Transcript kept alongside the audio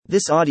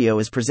This audio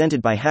is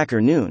presented by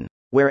Hacker Noon,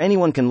 where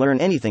anyone can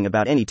learn anything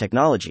about any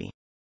technology.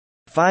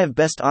 5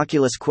 Best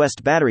Oculus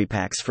Quest Battery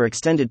Packs for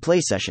Extended Play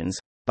Sessions,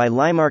 by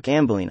Limark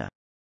Ambolina.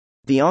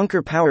 The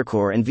Anker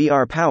PowerCore and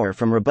VR Power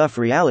from Rebuff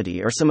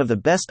Reality are some of the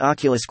best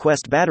Oculus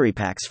Quest battery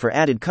packs for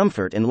added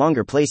comfort and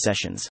longer play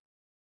sessions.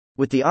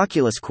 With the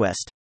Oculus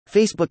Quest,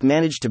 Facebook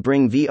managed to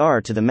bring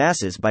VR to the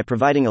masses by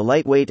providing a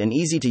lightweight and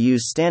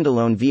easy-to-use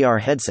standalone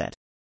VR headset.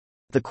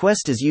 The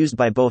Quest is used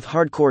by both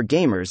hardcore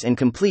gamers and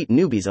complete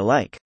newbies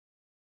alike.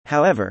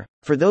 However,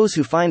 for those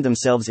who find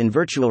themselves in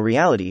virtual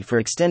reality for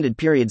extended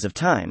periods of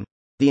time,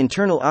 the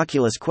internal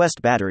Oculus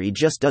Quest battery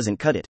just doesn't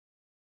cut it.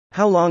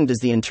 How long does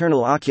the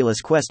internal Oculus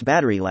Quest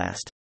battery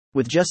last?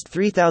 With just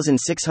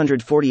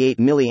 3,648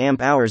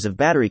 mAh of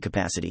battery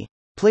capacity,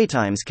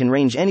 playtimes can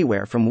range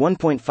anywhere from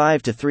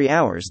 1.5 to 3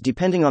 hours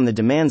depending on the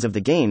demands of the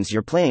games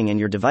you're playing and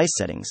your device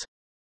settings.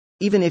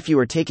 Even if you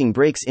are taking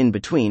breaks in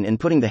between and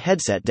putting the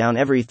headset down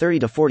every 30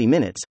 to 40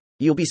 minutes,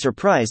 you'll be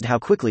surprised how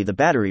quickly the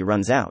battery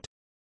runs out.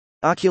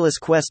 Oculus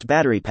Quest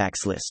Battery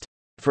Packs List.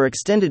 For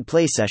extended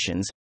play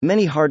sessions,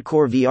 many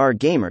hardcore VR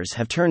gamers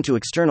have turned to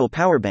external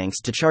power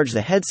banks to charge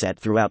the headset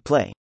throughout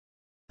play.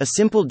 A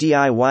simple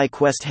DIY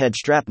Quest head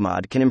strap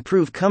mod can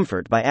improve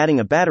comfort by adding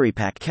a battery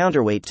pack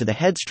counterweight to the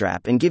head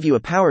strap and give you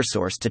a power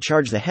source to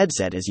charge the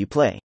headset as you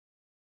play.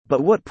 But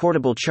what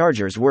portable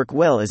chargers work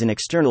well as an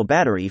external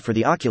battery for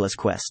the Oculus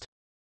Quest?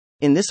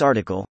 In this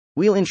article,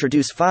 we'll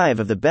introduce 5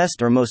 of the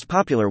best or most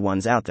popular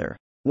ones out there.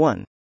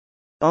 1.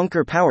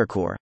 Anker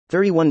PowerCore,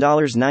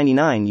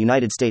 $31.99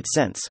 United States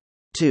cents.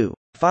 2.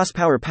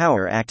 Fospower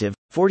Power Active,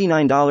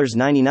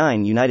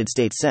 $49.99 United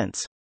States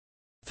cents.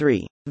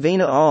 3.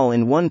 Vena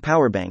All-in-One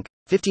Power Bank,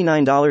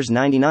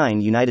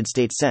 $59.99 United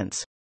States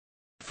cents.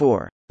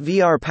 4.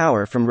 VR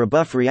Power from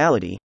Rebuff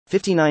Reality,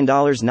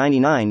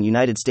 $59.99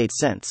 United States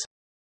cents.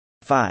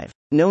 5.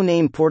 No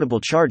Name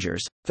Portable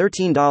Chargers,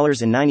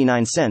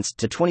 $13.99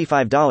 to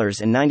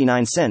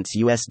 $25.99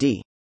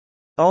 USD.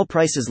 All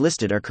prices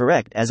listed are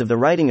correct as of the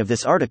writing of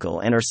this article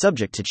and are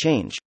subject to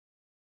change.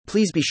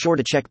 Please be sure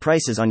to check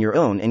prices on your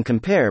own and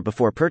compare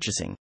before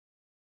purchasing.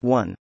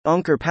 1.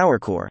 Anker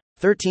PowerCore,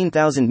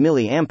 13,000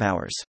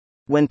 mAh.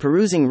 When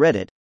perusing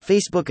Reddit,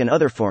 Facebook and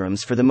other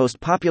forums for the most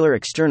popular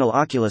external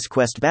Oculus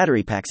Quest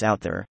battery packs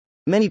out there,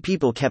 many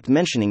people kept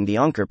mentioning the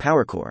Anker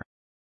PowerCore.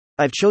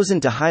 I've chosen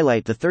to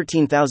highlight the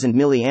 13,000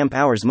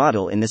 mAh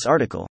model in this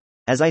article,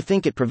 as I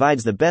think it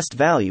provides the best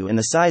value and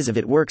the size of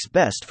it works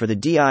best for the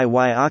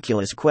DIY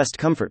Oculus Quest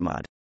Comfort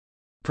Mod.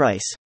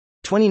 Price: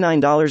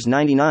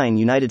 $29.99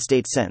 United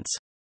States cents.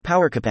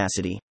 Power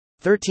capacity: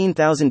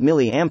 13,000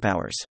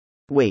 mAh.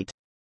 Weight: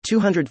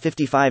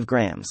 255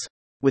 grams.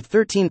 With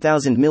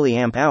 13,000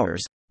 mAh,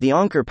 the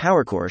Anker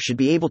PowerCore should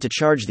be able to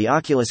charge the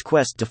Oculus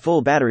Quest to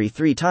full battery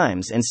 3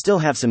 times and still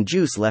have some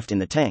juice left in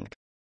the tank.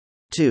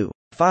 2.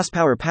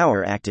 Fospower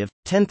Power Active,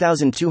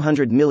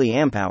 10,200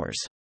 mAh.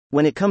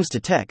 When it comes to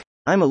tech,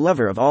 I'm a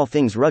lover of all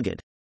things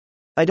rugged.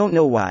 I don't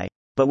know why,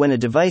 but when a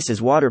device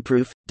is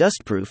waterproof,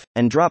 dustproof,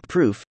 and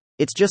drop-proof,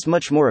 it's just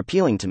much more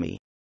appealing to me.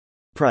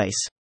 Price: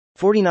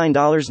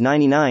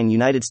 $49.99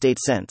 United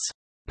States cents.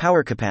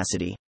 Power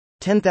capacity: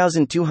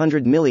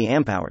 10,200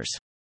 mAh.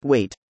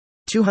 Weight: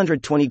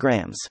 220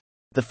 grams.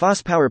 The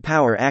Fospower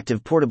Power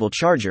Active portable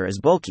charger is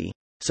bulky,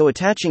 so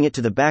attaching it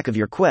to the back of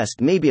your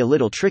Quest may be a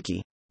little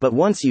tricky, but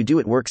once you do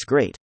it works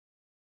great.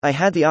 I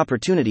had the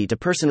opportunity to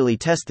personally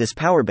test this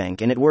power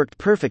bank and it worked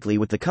perfectly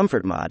with the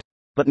Comfort Mod,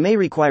 but may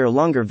require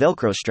longer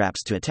Velcro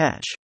straps to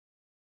attach.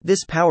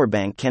 This power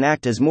bank can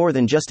act as more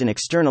than just an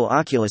external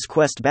Oculus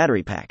Quest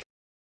battery pack.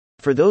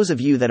 For those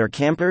of you that are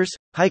campers,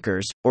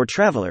 hikers, or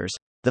travelers,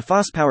 the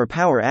Fospower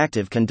Power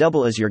Active can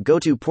double as your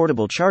go-to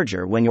portable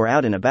charger when you're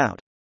out and about.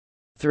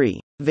 3.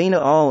 Vena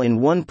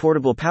All-in-One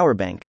Portable Power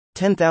Bank,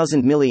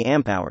 10,000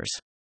 mAh.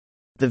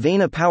 The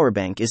Vena power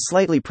bank is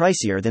slightly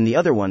pricier than the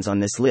other ones on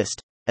this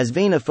list, as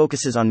Vena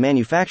focuses on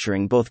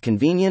manufacturing both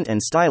convenient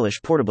and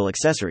stylish portable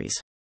accessories.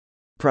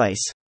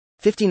 Price: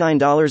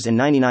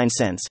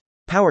 $59.99.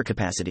 Power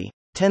capacity: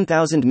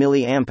 10,000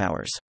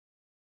 mAh.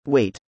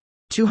 Weight: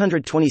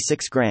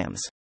 226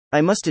 grams.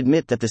 I must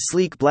admit that the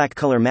sleek black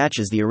color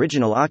matches the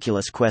original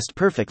Oculus Quest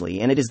perfectly,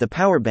 and it is the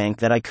power bank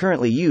that I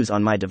currently use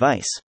on my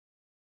device.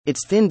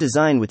 Its thin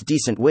design with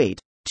decent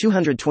weight,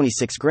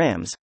 226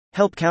 grams,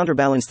 help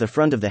counterbalance the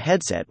front of the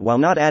headset while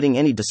not adding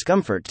any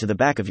discomfort to the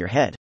back of your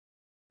head.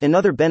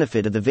 Another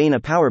benefit of the Vena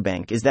power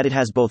bank is that it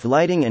has both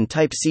lighting and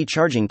Type-C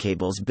charging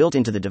cables built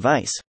into the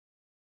device.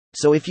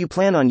 So if you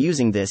plan on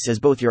using this as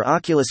both your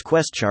Oculus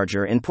Quest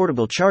charger and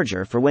portable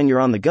charger for when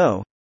you're on the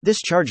go, this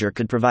charger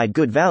could provide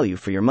good value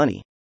for your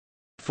money.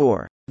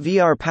 4.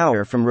 VR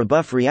Power from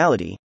Rebuff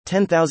Reality,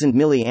 10,000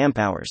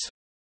 mAh.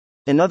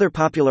 Another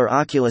popular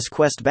Oculus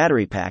Quest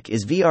battery pack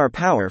is VR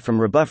Power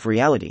from Rebuff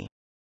Reality.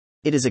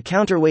 It is a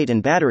counterweight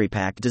and battery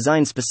pack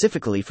designed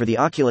specifically for the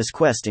Oculus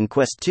Quest and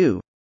Quest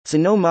 2, so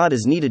no mod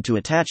is needed to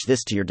attach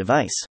this to your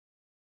device.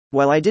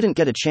 While I didn't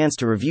get a chance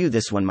to review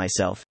this one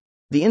myself,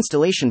 the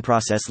installation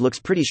process looks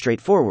pretty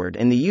straightforward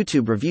and the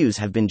YouTube reviews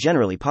have been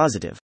generally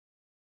positive.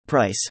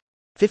 Price: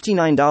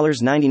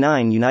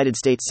 $59.99 United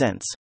States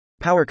cents.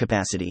 Power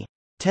capacity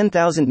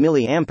 10,000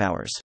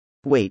 mAh.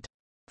 Weight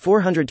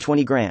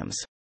 420 grams.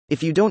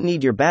 If you don't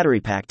need your battery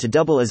pack to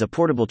double as a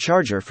portable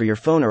charger for your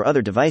phone or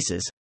other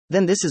devices,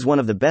 then this is one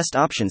of the best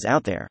options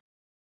out there.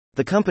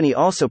 The company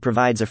also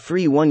provides a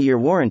free 1-year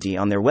warranty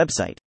on their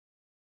website.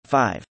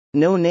 5.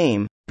 No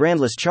name,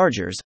 brandless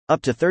chargers,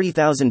 up to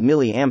 30,000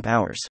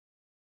 mAh.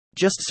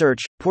 Just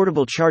search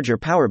portable charger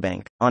power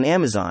bank on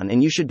Amazon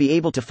and you should be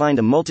able to find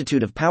a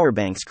multitude of power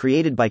banks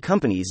created by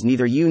companies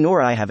neither you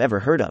nor I have ever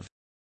heard of.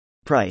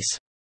 Price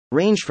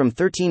range from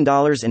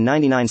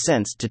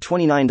 $13.99 to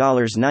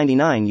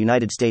 $29.99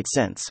 United States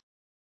cents.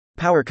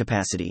 Power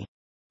capacity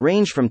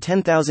range from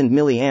 10,000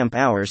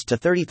 mAh to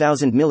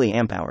 30,000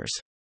 mAh.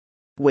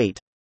 Weight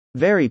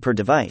vary per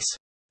device.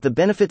 The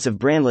benefits of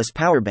brandless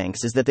power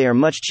banks is that they are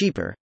much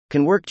cheaper,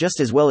 can work just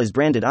as well as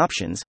branded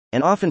options,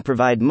 and often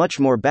provide much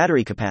more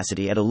battery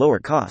capacity at a lower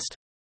cost.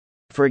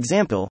 For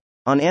example,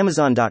 on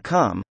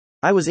Amazon.com,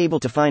 I was able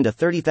to find a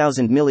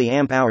 30,000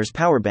 mAh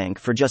power bank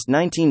for just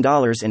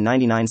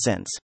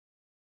 $19.99.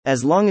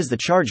 As long as the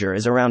charger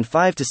is around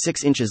 5 to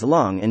 6 inches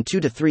long and 2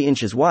 to 3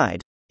 inches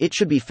wide, it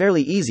should be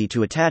fairly easy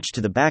to attach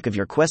to the back of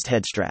your Quest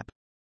head strap.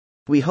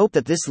 We hope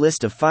that this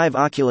list of 5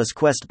 Oculus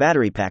Quest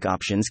battery pack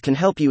options can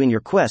help you in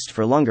your quest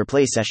for longer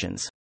play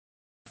sessions.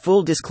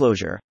 Full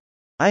disclosure: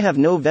 I have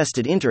no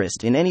vested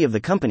interest in any of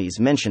the companies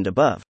mentioned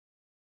above.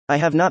 I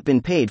have not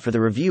been paid for the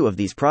review of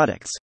these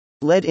products.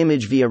 LED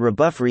image via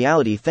Rebuff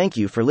Reality. Thank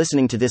you for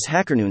listening to this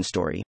HackerNoon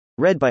story,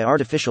 read by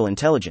Artificial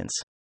Intelligence.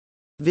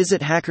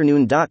 Visit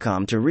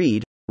hackernoon.com to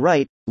read,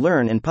 write,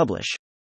 learn and publish.